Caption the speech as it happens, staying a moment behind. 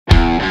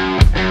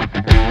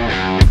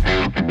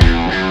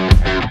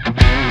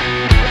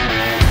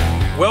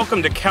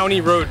welcome to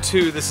County Road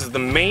 2. This is the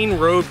main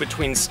road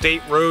between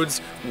State Roads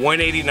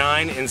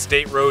 189 and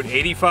State Road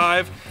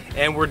 85.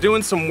 And we're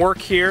doing some work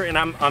here, and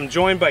I'm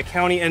joined by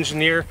County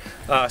Engineer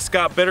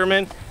Scott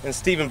Bitterman and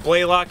Stephen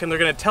Blalock, and they're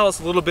going to tell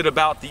us a little bit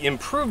about the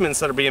improvements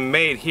that are being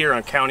made here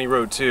on County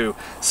Road 2.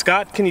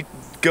 Scott, can you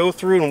go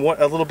through and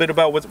a little bit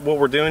about what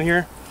we're doing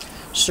here?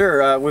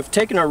 Sure. We've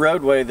taken a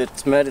roadway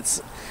that's met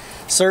its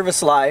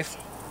service life,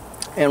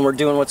 and we're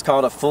doing what's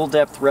called a full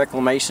depth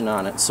reclamation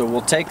on it. So we'll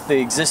take the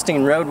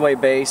existing roadway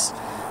base,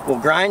 we'll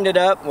grind it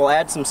up, we'll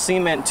add some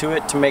cement to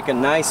it to make a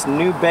nice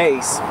new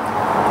base. Come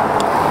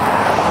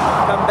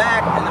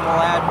back and then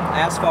we'll add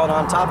asphalt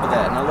on top of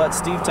that. And I'll let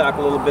Steve talk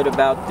a little bit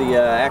about the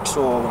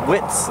actual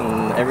widths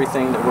and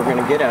everything that we're going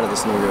to get out of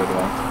this new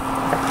roadway.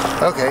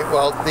 Okay,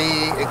 well,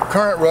 the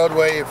current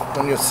roadway,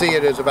 when you see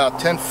it, is about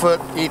 10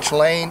 foot each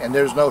lane, and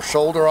there's no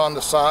shoulder on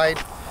the side.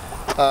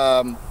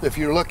 If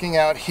you're looking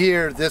out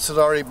here, this has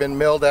already been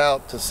milled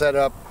out to set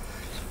up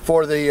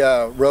for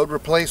the road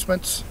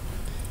replacements.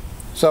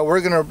 So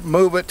we're going to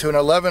move it to an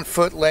 11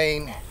 foot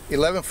lane,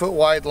 11 foot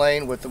wide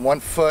lane with the 1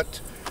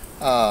 foot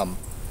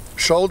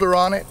shoulder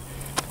on it.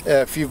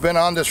 If you've been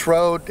on this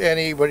road,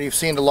 anybody you've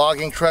seen the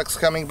logging trucks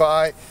coming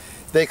by,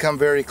 they come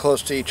very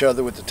close to each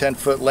other with the 10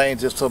 foot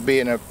lanes. This will be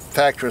a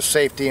factor of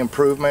safety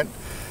improvement.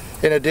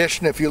 In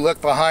addition, if you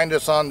look behind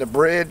us on the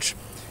bridge,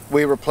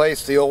 we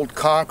replaced the old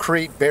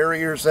concrete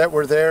barriers that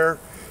were there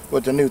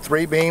with the new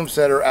 3 beams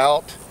that are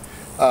out.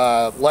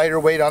 Lighter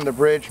weight on the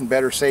bridge and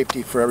better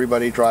safety for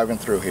everybody driving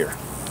through here.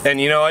 And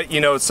you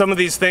know, some of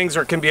these things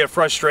can be a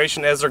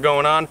frustration as they're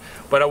going on,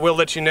 but I will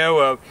let you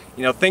know,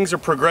 things are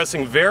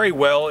progressing very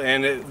well,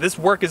 and this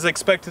work is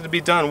expected to be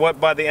done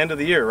by the end of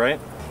the year, right?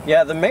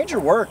 Yeah, the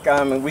major work,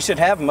 we should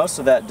have most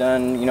of that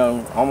done,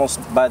 almost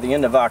by the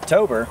end of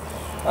October.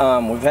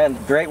 We've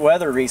had great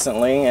weather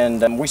recently,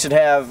 and we should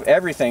have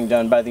everything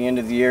done by the end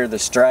of the year. The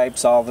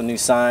stripes, all the new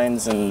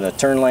signs, and the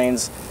turn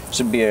lanes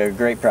should be a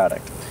great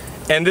product.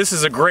 And this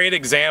is a great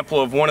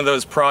example of one of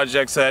those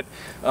projects that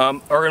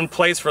are in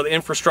place for the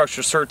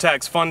infrastructure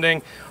surtax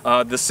funding.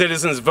 The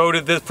citizens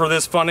voted for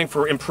this funding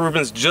for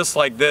improvements just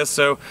like this.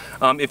 So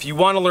if you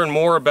want to learn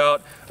more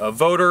about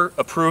voter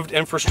approved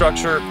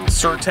infrastructure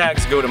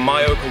surtax, go to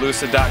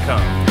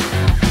myokaloosa.com.